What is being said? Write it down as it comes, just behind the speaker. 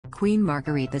Queen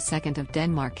Margrethe II of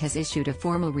Denmark has issued a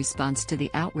formal response to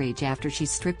the outrage after she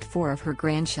stripped 4 of her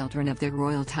grandchildren of their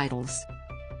royal titles.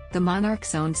 The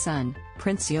monarch's own son,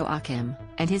 Prince Joachim,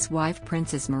 and his wife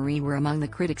Princess Marie were among the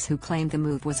critics who claimed the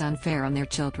move was unfair on their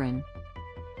children.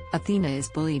 Athena is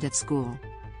bullied at school.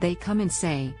 They come and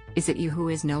say, "Is it you who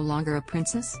is no longer a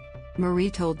princess?"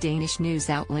 Marie told Danish news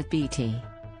outlet BT.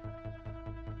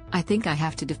 "I think I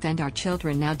have to defend our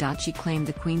children now." She claimed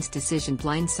the Queen's decision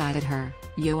blindsided her,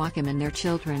 Joachim and their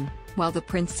children, while the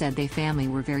prince said their family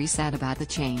were very sad about the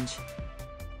change.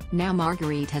 Now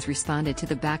Margrethe has responded to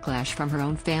the backlash from her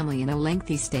own family in a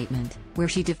lengthy statement, where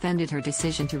she defended her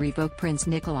decision to revoke Prince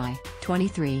Nikolai,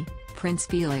 23, Prince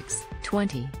Felix,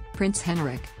 20, Prince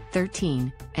Henrik,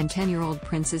 13, and 10-year-old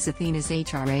Princess Athena's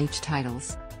outrage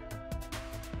titles.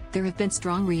 "There have been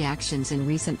strong reactions in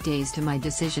recent days to my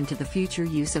decision to the future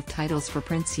use of titles for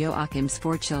Prince Joachim's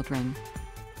 4 children.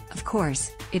 Of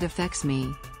course, it affects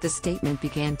me," the statement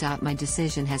began. "My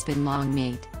decision has been long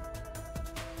made.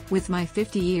 With my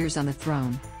 50 years on the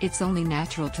throne, it's only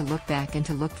natural to look back and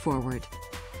to look forward.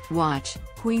 Watch,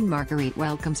 Queen Margrethe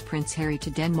welcomes Prince Harry to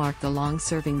Denmark." The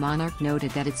long-serving monarch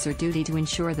noted that it's her duty to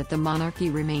ensure that the monarchy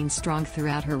remains strong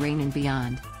throughout her reign and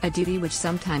beyond, a duty which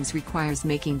sometimes requires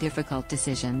making difficult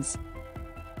decisions.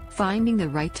 "Finding the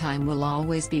right time will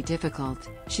always be difficult,"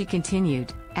 she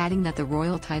continued, adding that the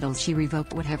royal titles she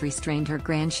revoked would have restrained her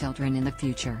grandchildren in the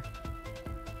future.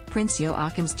 Prince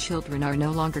Joachim's children are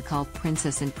no longer called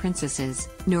princess and princesses,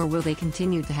 nor will they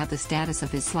continue to have the status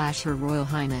of his/her Royal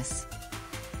Highness.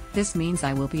 "This means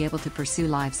I will be able to pursue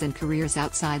lives and careers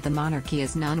outside the monarchy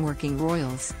as non-working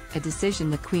royals, a decision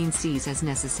the Queen sees as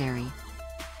necessary."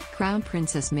 Crown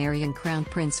Princess Mary and Crown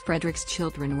Prince Frederic's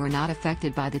children were not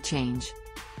affected by the change.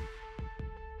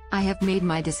 "I have made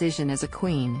my decision as a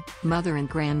queen, mother and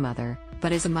grandmother,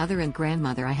 but as a mother and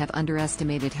grandmother I have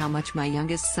underestimated how much my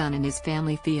youngest son and his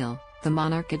family feel," the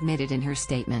monarch admitted in her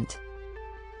statement.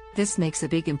 "This makes a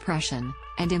big impression,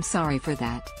 and I'm sorry for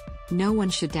that. No one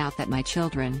should doubt that my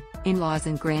children, in-laws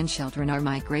and grandchildren are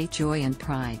my great joy and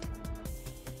pride.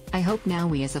 I hope now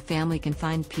we as a family can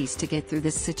find peace to get through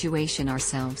this situation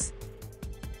ourselves."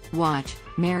 Watch,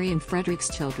 Mary and Frederic's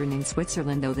children in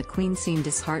Switzerland. Though the Queen seemed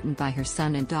disheartened by her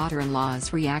son and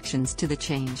daughter-in-law's reactions to the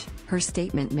change, her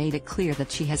statement made it clear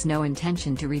that she has no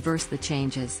intention to reverse the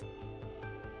changes.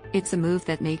 It's a move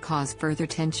that may cause further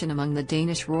tension among the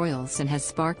Danish royals and has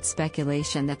sparked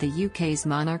speculation that the UK's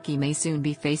monarchy may soon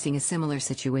be facing a similar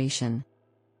situation.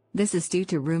 This is due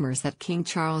to rumours that King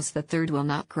Charles III will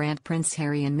not grant Prince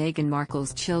Harry and Meghan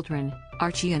Markle's children,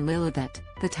 Archie and Lilibet,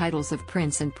 the titles of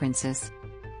Prince and Princess.